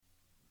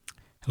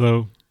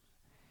Hello,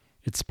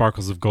 it's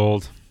Sparkles of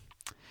Gold.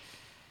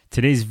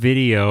 Today's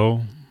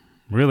video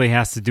really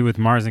has to do with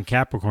Mars and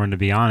Capricorn, to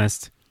be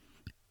honest.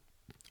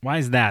 Why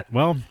is that?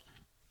 Well,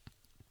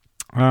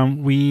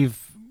 we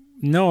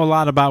know a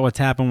lot about what's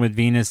happened with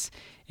Venus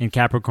in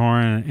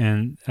Capricorn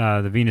and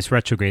the Venus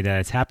retrograde that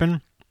has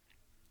happened.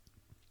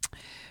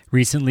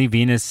 Recently,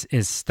 Venus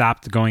has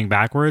stopped going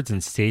backwards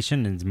and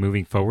stationed and is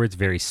moving forwards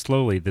very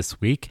slowly this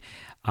week.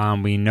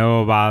 We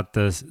know about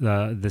this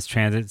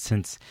transit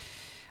since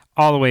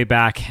all the way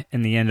back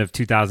in the end of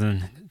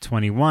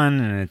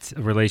 2021, and its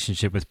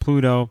relationship with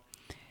Pluto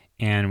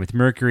and with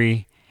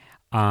Mercury,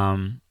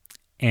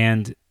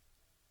 and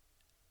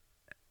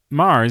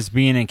Mars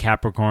being in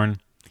Capricorn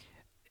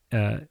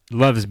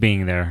loves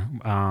being there.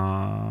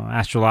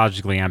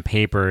 Astrologically, on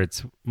paper,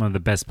 it's one of the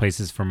best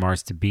places for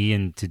Mars to be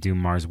and to do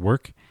Mars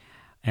work,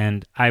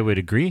 and I would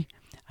agree.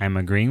 I'm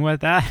agreeing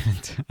with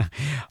that,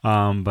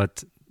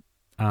 but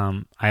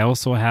I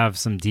also have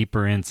some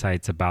deeper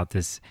insights about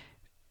this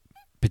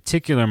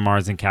particular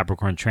Mars and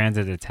Capricorn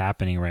transit that's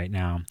happening right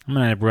now. I'm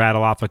going to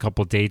rattle off a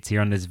couple dates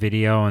here on this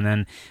video, and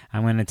then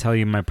I'm going to tell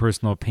you my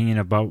personal opinion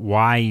about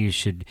why you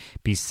should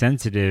be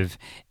sensitive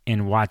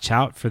and watch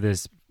out for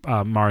this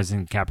Mars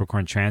and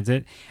Capricorn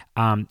transit.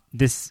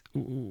 This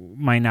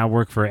might not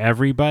work for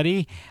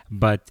everybody,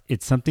 but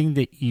it's something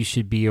that you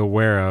should be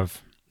aware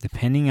of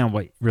depending on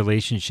what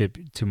relationship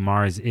to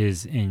Mars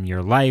is in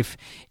your life,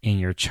 in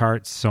your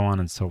chart, so on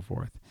and so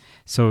forth.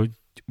 So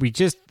we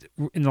just,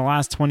 in the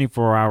last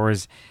 24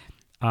 hours,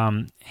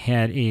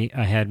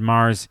 had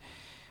Mars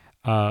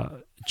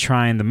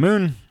trine the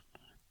moon.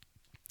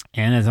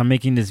 And as I'm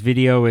making this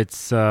video,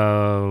 it's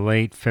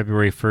late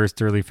February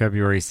 1st, early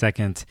February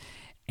 2nd.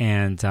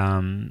 And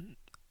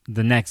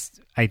the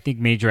next, I think,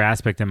 major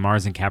aspect that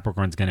Mars and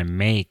Capricorn is going to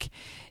make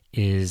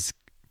is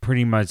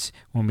pretty much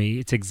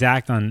it's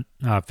exact on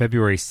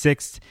February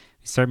 6th.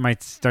 We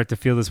might start to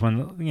feel this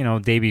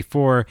one, day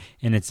before,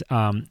 and it's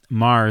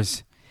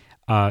Mars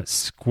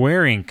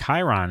squaring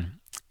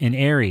Chiron in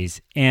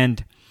Aries.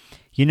 And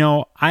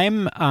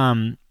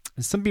I'm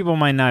some people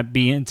might not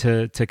be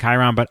into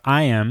Chiron, but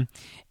I am.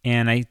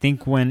 And I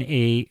think when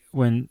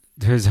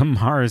there's a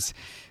Mars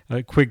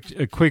a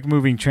quick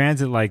moving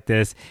transit like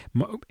this,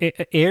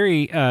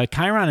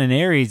 Chiron and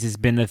Aries has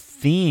been a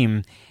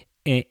theme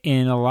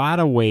in a lot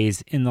of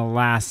ways in the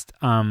last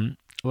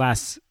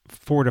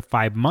 4 to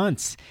 5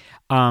 months,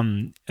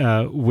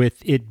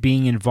 with it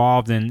being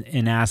involved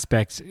in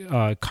aspects,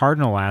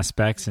 cardinal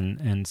aspects,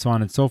 and so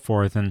on and so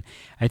forth. And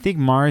I think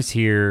Mars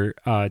here,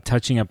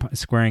 touching up,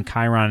 squaring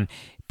Chiron,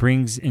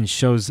 brings and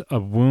shows a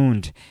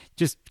wound.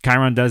 Just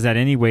Chiron does that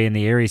anyway in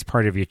the Aries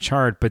part of your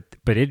chart, but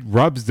it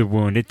rubs the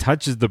wound, it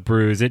touches the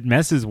bruise, it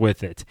messes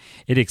with it,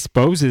 it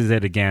exposes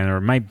it again, or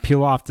it might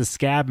peel off the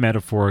scab,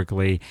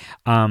 metaphorically.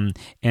 And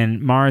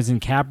Mars in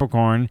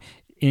Capricorn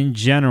in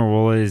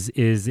general is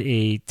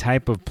a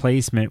type of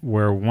placement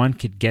where one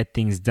could get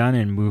things done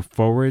and move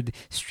forward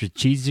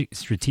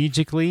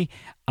strategically,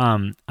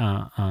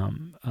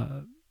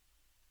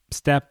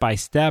 step by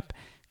step,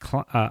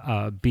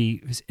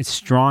 be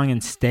strong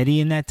and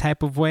steady in that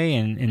type of way,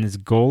 and is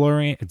goal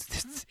oriented.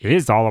 It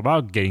is all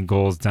about getting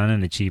goals done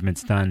and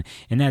achievements done,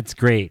 and that's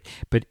great.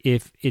 But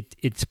if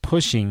it's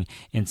pushing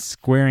and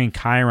squaring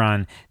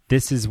Chiron,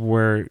 this is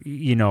where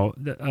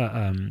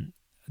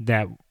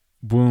that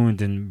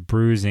wound and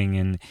bruising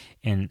and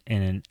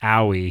an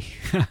owie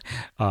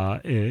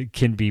it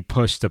can be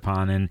pushed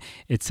upon, and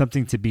it's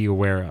something to be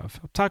aware of.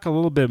 I'll talk a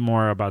little bit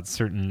more about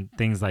certain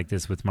things like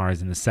this with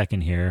Mars in a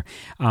second here.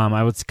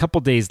 A couple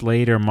days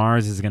later,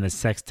 Mars is going to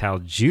sextile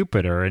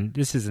Jupiter, and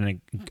this is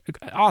an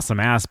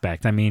awesome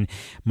aspect. I mean,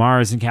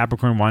 Mars and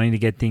Capricorn wanting to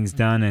get things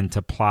done and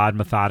to plod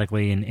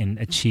methodically and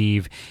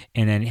achieve,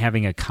 and then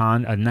having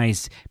a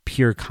nice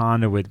pure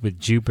conduit with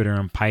Jupiter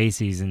and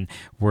Pisces, and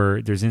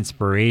where there's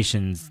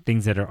inspirations,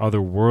 things that are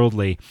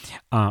otherworldly,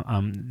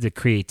 the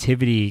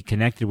creativity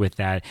connected with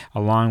that,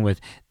 along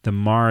with the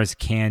Mars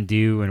can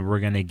do and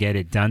we're going to get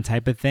it done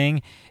type of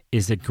thing,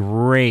 is a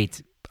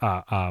great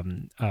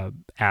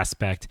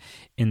aspect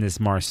in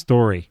this Mars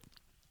story.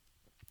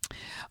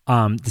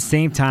 The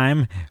same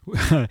time,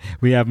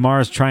 we have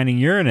Mars trining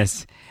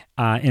Uranus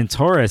in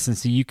Taurus, and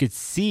so you could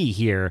see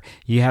here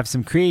you have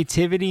some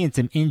creativity and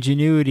some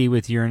ingenuity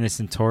with Uranus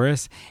and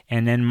Taurus,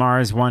 and then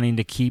Mars wanting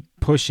to keep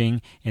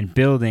pushing and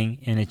building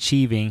and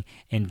achieving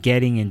and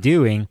getting and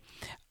doing,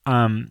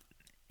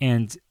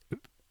 and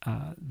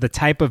the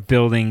type of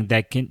building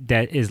that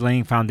is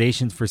laying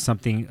foundations for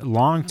something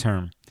long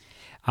term.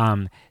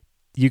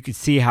 You could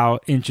see how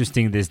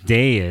interesting this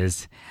day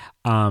is,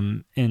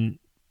 and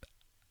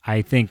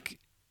I think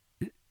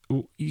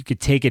you could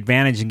take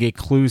advantage and get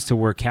clues to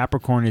where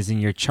Capricorn is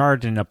in your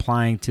chart and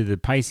applying to the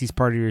Pisces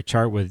part of your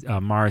chart with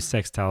Mars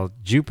sextile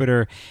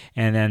Jupiter,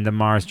 and then the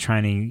Mars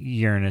trining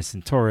Uranus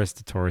and Taurus,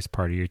 the Taurus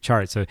part of your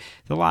chart. So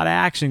there's a lot of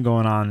action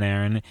going on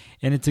there, and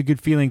it's a good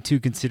feeling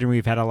too, considering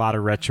we've had a lot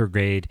of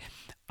retrograde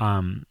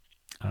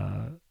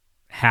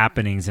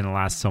happenings in the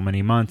last so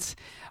many months.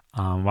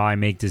 While I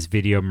make this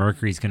video,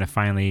 Mercury's going to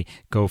finally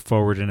go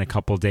forward in a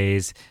couple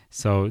days.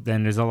 So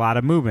then there's a lot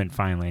of movement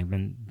finally.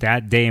 And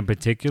that day in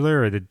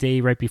particular, or the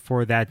day right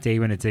before that day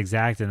when it's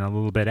exact and a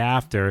little bit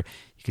after,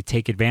 you could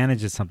take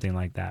advantage of something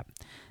like that.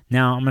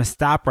 Now, I'm going to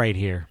stop right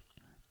here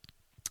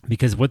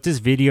because what this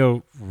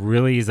video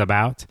really is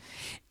about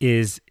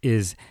is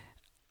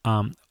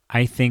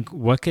I think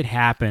what could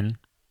happen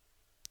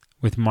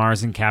with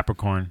Mars and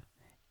Capricorn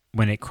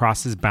when it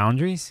crosses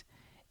boundaries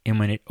and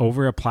when it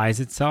over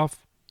applies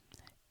itself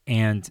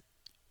and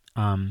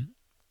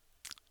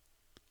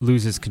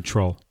loses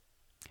control,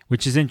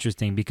 which is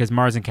interesting because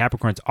Mars and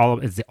Capricorn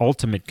is the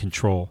ultimate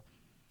control.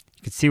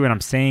 You can see what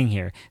I'm saying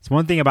here. It's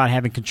one thing about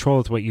having control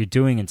with what you're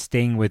doing and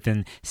staying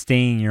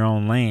in your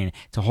own lane.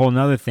 It's a whole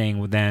other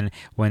thing then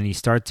when you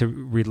start to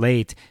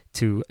relate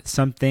to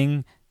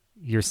something,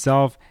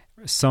 yourself,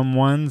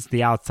 someone's,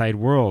 the outside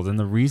world. And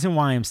the reason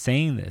why I'm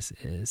saying this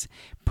is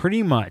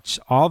pretty much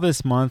all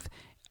this month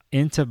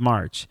into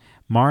March,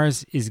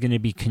 Mars is going to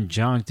be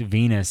conjunct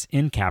Venus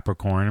in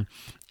Capricorn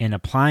and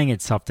applying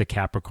itself to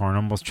Capricorn,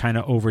 almost trying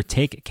to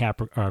overtake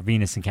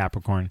Venus in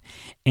Capricorn.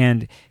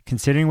 And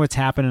considering what's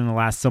happened in the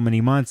last so many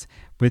months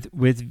with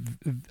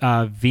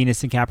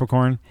Venus in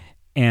Capricorn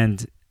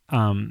and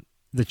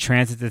the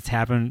transit that's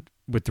happened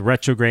with the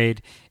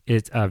retrograde,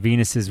 it's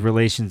Venus's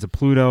relations to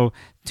Pluto,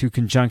 2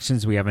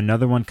 conjunctions. We have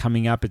another one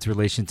coming up. It's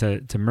relation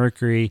to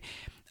Mercury.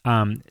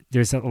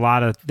 There's a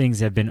lot of things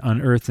that have been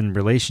unearthed in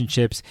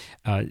relationships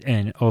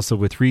and also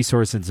with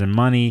resources and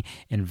money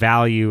and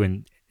value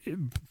and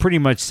pretty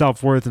much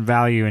self-worth and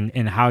value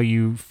and how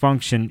you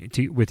function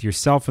with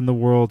yourself in the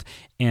world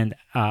and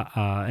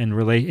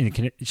it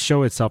can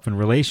show itself in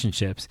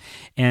relationships.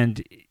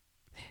 And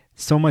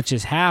so much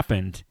has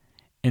happened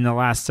in the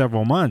last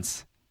several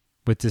months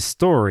with this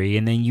story,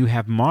 and then you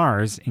have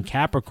Mars in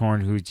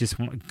Capricorn who just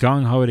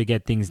gung-ho to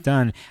get things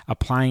done,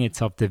 applying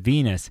itself to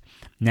Venus.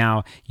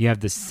 Now, you have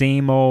the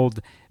same old,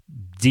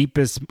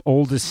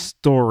 oldest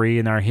story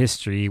in our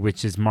history,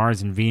 which is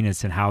Mars and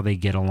Venus and how they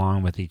get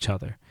along with each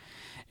other.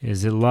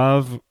 Is it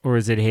love or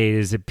is it hate?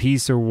 Is it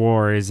peace or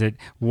war?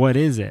 What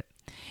is it?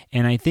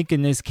 And I think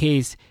in this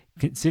case,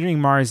 considering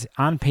Mars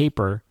on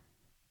paper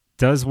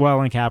does well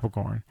in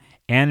Capricorn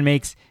and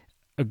makes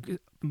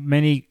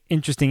many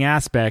interesting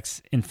aspects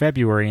in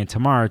February into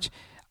March,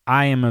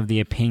 I am of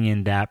the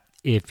opinion that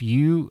if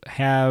you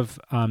have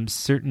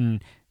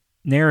certain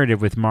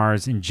narrative with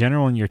Mars in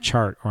general in your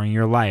chart or in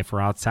your life or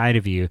outside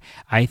of you,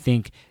 I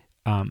think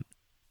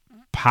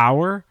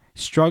power,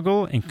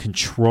 struggle, and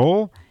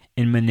control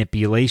and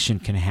manipulation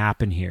can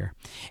happen here.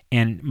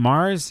 And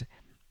Mars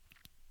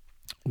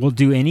will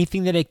do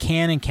anything that it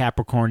can in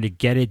Capricorn to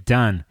get it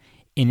done.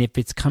 And if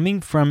it's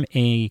coming from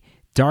a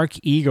dark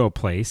ego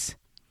place,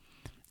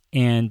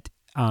 and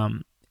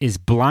is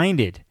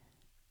blinded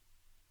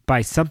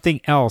by something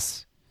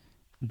else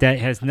that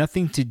has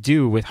nothing to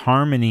do with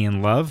harmony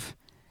and love,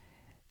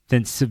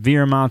 then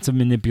severe amounts of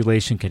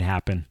manipulation could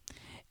happen.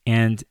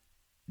 And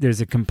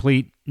there's a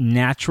complete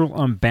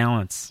natural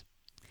imbalance.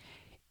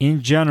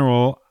 In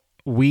general,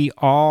 we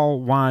all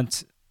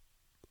want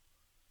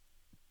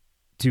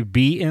to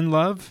be in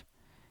love,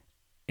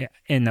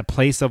 in a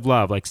place of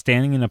love, like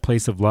standing in a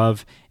place of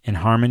love and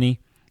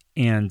harmony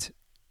and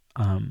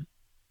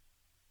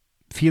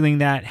feeling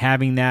that,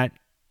 having that,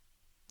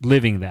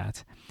 living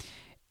that.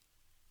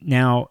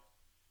 Now,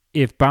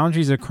 if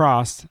boundaries are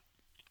crossed,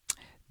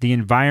 the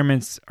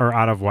environments are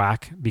out of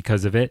whack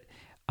because of it.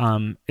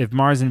 If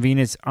Mars and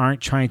Venus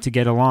aren't trying to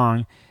get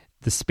along,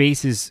 the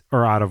spaces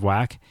are out of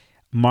whack.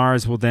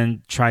 Mars will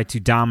then try to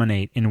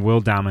dominate and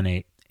will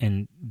dominate.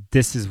 And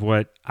this is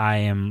what I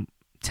am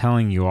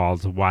telling you all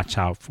to watch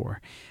out for.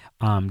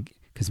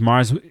 Because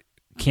Mars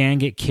can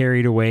get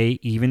carried away,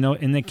 even though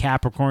in the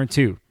Capricorn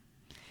too.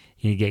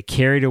 You get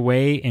carried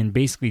away and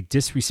basically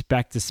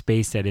disrespect the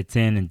space that it's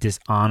in and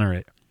dishonor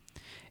it.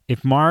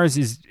 If Mars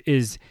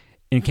is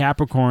in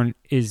Capricorn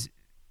is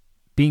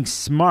being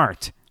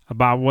smart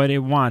about what it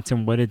wants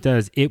and what it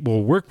does, it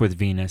will work with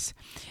Venus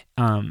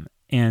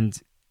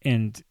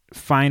and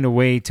find a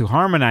way to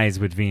harmonize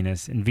with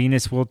Venus, and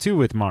Venus will too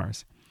with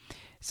Mars.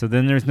 So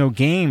then there's no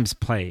games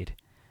played.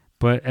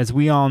 But as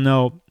we all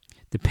know,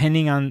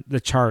 depending on the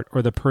chart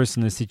or the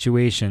person, the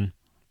situation,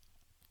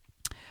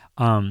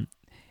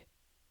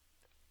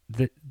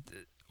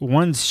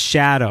 one's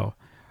shadow,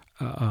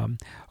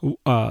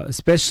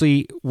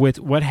 especially with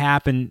what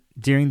happened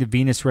during the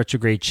Venus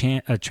retrograde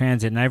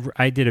transit. And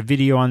I did a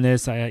video on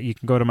this. You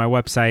can go to my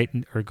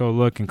website or go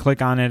look and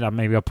click on it.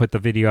 Maybe I'll put the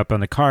video up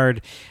on the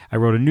card. I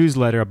wrote a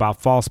newsletter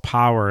about false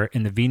power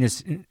in the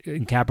Venus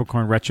in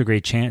Capricorn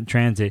retrograde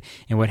transit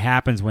and what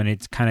happens when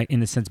it's kind of,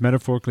 in a sense,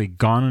 metaphorically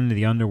gone into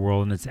the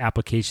underworld and its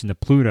application to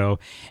Pluto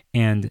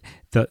and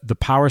the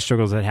power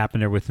struggles that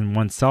happen there within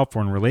oneself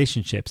or in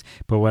relationships.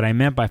 But what I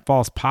meant by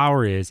false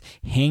power is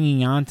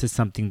hanging on to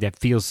something that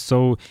feels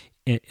so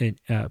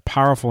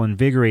powerful,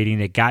 invigorating,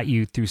 that got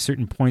you through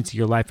certain points of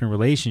your life and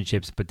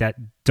relationships, but that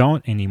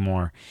don't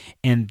anymore,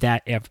 and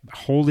that if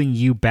holding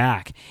you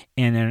back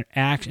and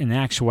in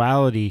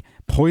actuality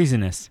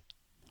poisonous.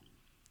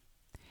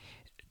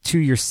 to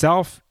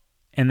yourself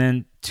and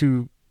then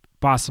to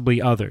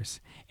possibly others.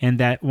 And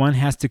that one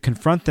has to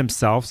confront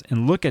themselves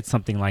and look at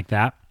something like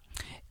that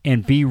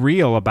and be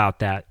real about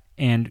that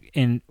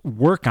and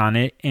work on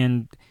it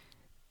and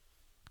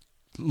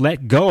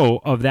let go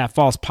of that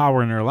false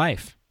power in their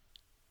life.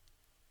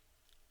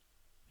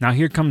 Now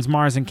here comes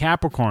Mars in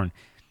Capricorn.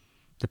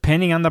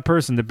 Depending on the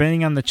person,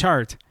 depending on the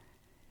chart,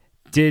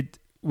 did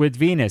with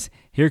Venus,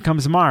 here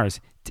comes Mars.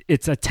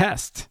 It's a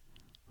test.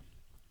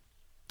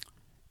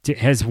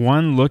 Has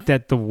one looked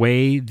at the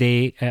way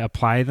they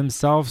apply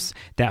themselves,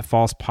 that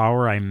false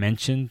power I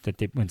mentioned that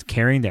they was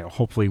carrying, that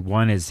hopefully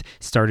one has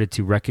started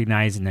to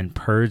recognize and then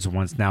purge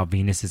once now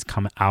Venus has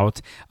come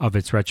out of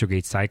its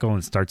retrograde cycle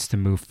and starts to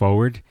move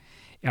forward?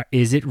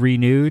 Is it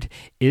renewed?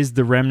 Is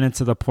the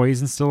remnants of the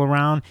poison still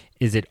around?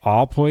 Is it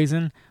all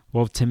poison?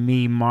 Well, to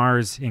me,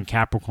 Mars in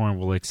Capricorn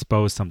will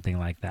expose something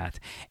like that.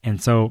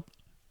 And so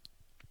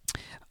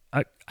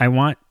I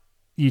want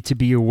you to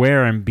be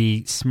aware and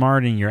be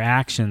smart in your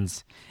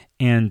actions.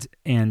 And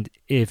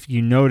if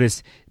you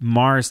notice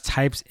Mars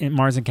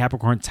and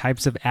Capricorn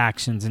types of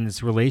actions in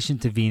its relation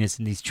to Venus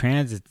in these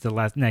transits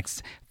the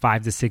next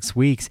 5 to 6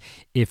 weeks,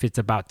 if it's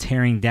about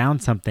tearing down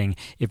something,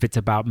 if it's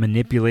about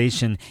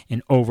manipulation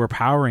and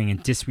overpowering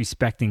and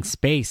disrespecting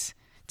space,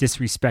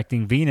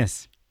 disrespecting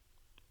Venus,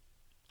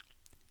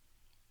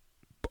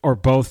 or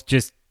both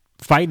just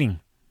fighting.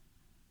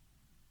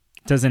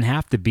 It doesn't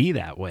have to be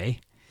that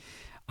way.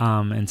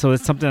 And so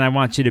it's something I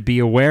want you to be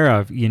aware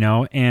of,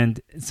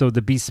 and so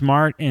to be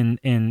smart and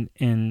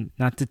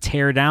not to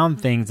tear down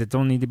things that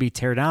don't need to be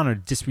tear down or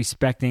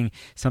disrespecting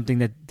something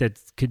that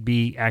could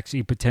be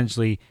actually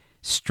potentially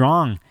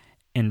strong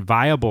and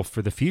viable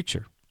for the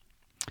future.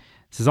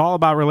 This is all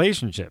about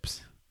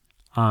relationships.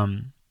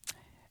 In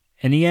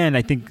the end,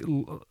 I think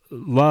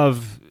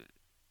love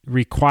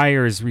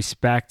requires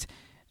respect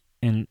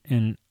and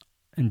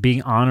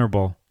being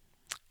honorable.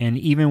 And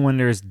even when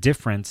there's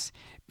difference,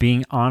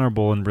 being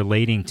honorable and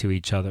relating to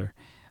each other.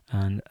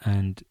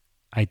 And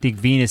I think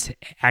Venus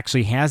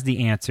actually has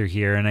the answer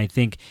here. And I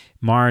think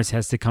Mars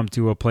has to come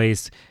to a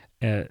place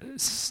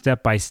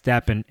step by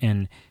step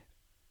and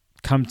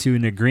come to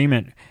an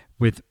agreement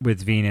with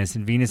Venus.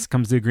 And Venus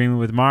comes to agreement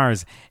with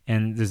Mars.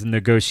 And there's a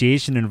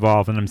negotiation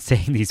involved. And I'm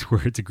saying these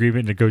words,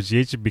 agreement,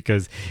 negotiation,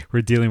 because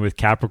we're dealing with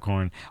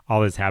Capricorn.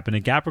 All this happened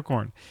in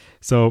Capricorn.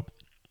 So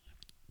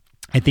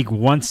I think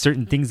once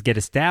certain things get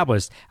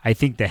established, I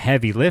think the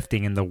heavy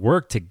lifting and the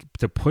work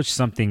to push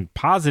something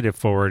positive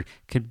forward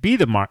could be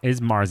is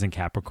Mars in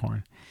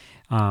Capricorn.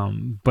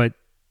 But,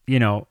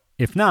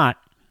 if not,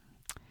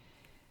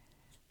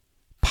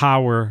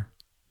 power,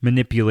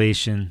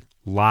 manipulation,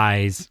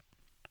 lies,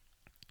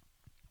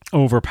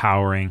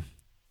 overpowering.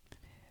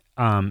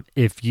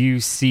 If you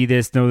see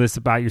this, know this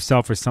about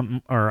yourself or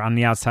something, or on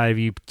the outside of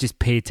you, just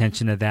pay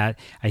attention to that.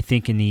 I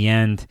think in the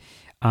end,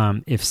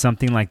 if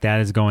something like that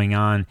is going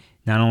on,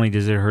 not only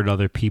does it hurt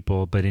other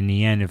people, but in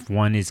the end, if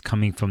one is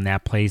coming from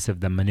that place of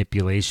the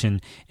manipulation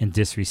and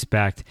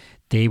disrespect,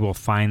 they will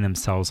find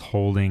themselves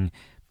holding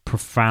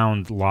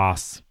profound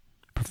loss,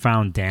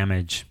 profound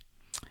damage.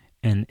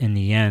 And in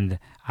the end,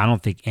 I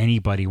don't think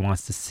anybody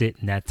wants to sit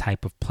in that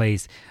type of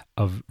place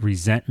of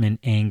resentment,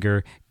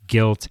 anger,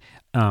 guilt,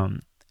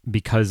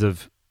 because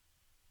of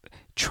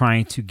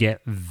trying to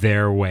get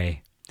their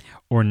way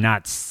or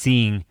not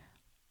seeing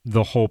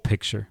the whole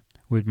picture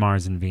with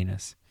Mars and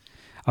Venus.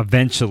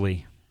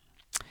 Eventually,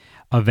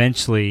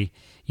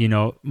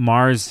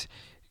 Mars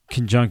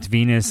conjunct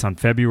Venus on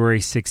February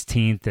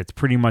 16th. That's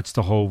pretty much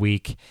the whole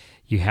week.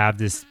 You have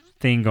this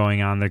thing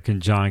going on, the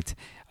conjunct.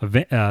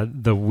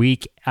 The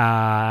week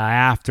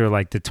after,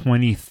 like the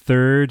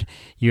 23rd,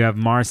 you have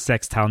Mars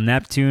sextile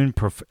Neptune.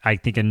 I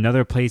think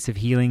another place of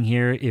healing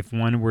here, if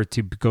one were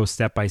to go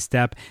step by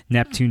step.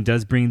 Neptune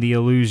does bring the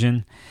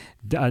illusion.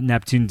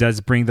 Neptune does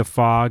bring the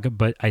fog.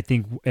 But I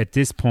think at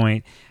this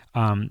point,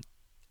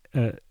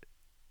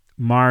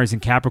 Mars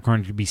and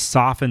Capricorn could be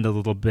softened a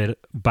little bit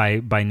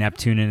by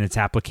Neptune and its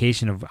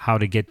application of how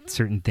to get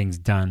certain things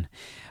done.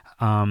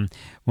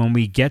 When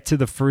we get to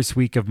the first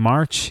week of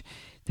March,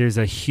 there's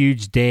a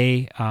huge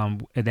day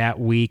that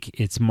week.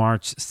 It's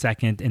March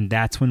 2nd, and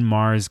that's when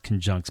Mars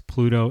conjuncts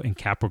Pluto in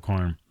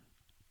Capricorn.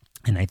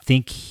 And I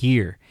think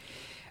here,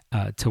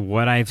 to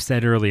what I've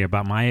said earlier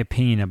about my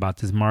opinion about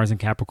this Mars and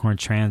Capricorn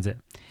transit,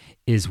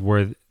 is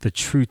where the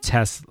true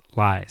test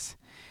lies.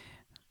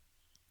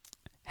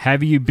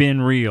 Have you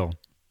been real?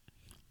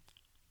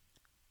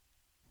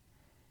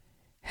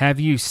 Have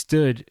you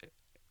stood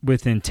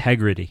with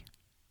integrity?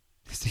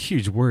 It's a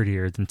huge word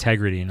here, it's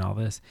integrity and all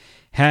this.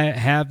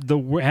 Has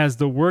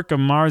the work of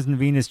Mars and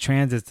Venus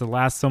transits the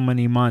last so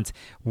many months,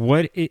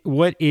 what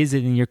is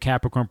it in your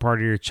Capricorn part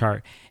of your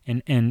chart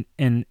and in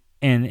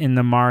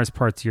the Mars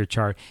parts of your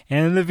chart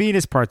and in the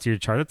Venus parts of your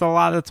chart? That's a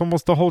lot. That's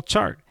almost the whole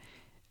chart.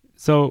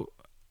 So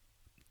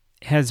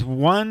has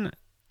one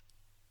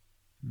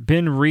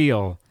been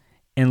real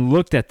and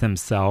looked at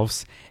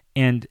themselves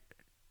and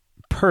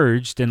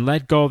purged and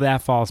let go of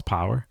that false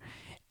power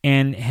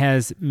and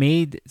has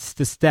made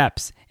the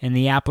steps and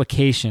the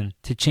application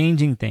to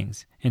changing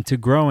things into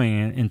growing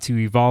and into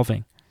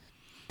evolving.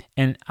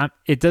 And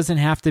it doesn't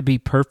have to be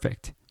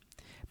perfect.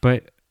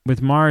 But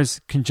with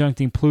Mars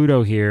conjuncting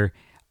Pluto here,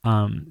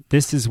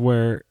 this is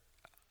where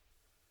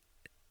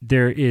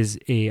there is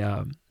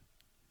a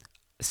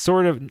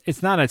sort of,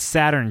 it's not a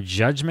Saturn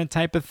judgment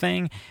type of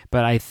thing,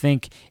 but I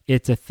think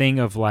it's a thing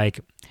of like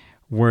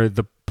where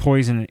the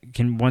poison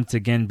can once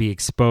again be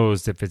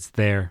exposed if it's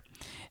there.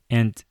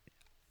 And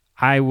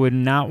I would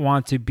not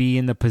want to be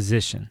in the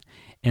position,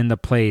 in the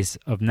place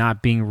of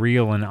not being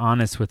real and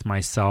honest with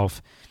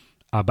myself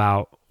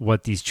about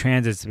what these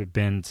transits have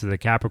been to the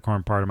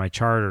Capricorn part of my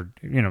chart, or,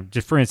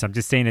 just for instance, I'm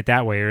just saying it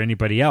that way, or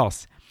anybody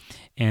else,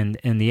 and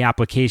the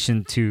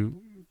application to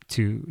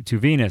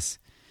Venus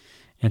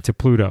and to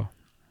Pluto.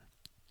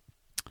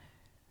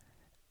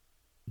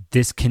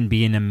 This can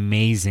be an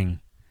amazing,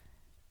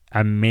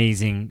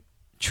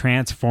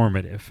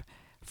 transformative,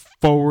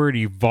 forward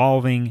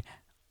evolving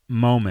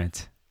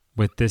moment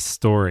with this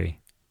story.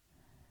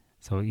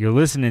 So you're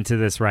listening to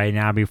this right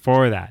now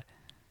before that.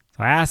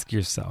 So ask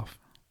yourself,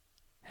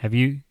 have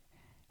you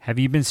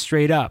been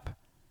straight up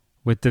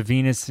with the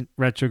Venus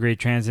retrograde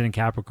transit in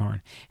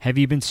Capricorn? Have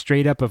you been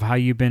straight up of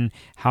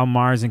how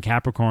Mars in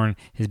Capricorn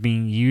is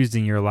being used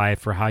in your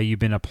life, or how you've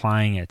been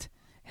applying it?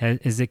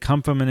 Has it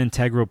come from an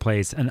integral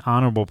place, an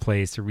honorable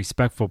place, a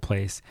respectful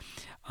place?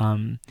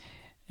 And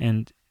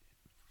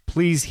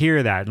please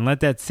hear that and let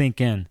that sink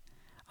in.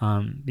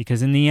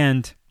 Because in the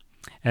end,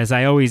 as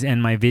I always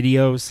end my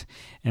videos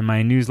and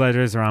my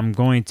newsletters, or I'm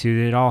going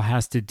to, it all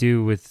has to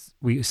do with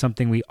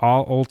something we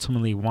all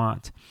ultimately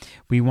want.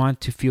 We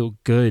want to feel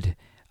good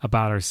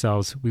about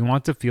ourselves. We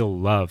want to feel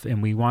love,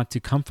 and we want to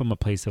come from a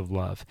place of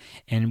love,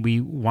 and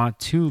we want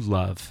to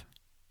love.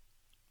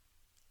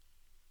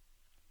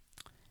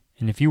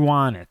 And if you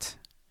want it,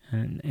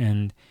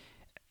 and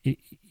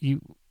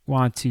you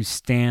want to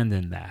stand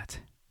in that,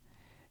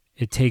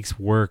 it takes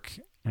work,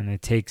 and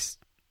it takes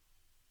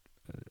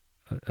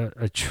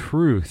a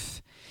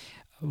truth,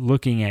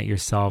 looking at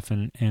yourself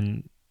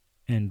and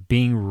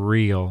being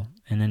real,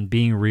 and then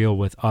being real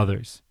with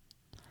others,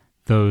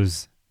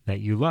 those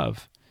that you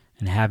love,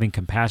 and having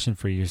compassion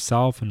for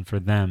yourself and for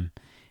them.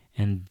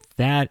 And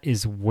that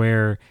is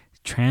where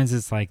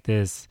transits like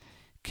this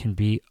can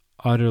be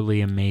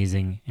utterly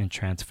amazing and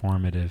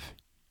transformative.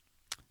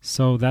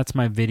 So that's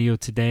my video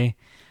today.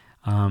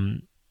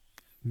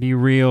 Be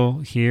real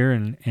here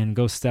and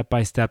go step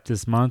by step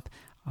this month.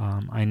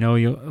 I know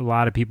a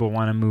lot of people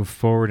want to move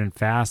forward and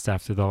fast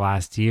after the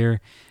last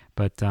year,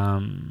 but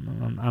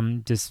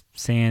I'm just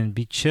saying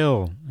be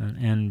chill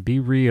and be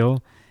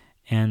real,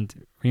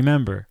 and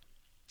remember,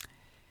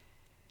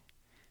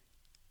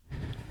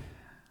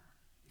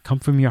 come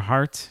from your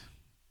heart,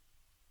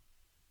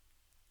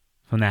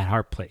 from that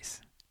heart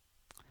place.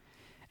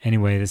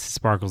 Anyway, this is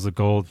Sparkles of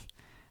Gold.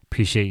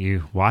 Appreciate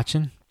you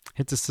watching.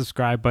 Hit the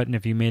subscribe button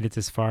if you made it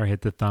this far.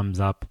 Hit the thumbs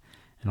up,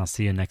 and I'll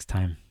see you next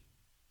time.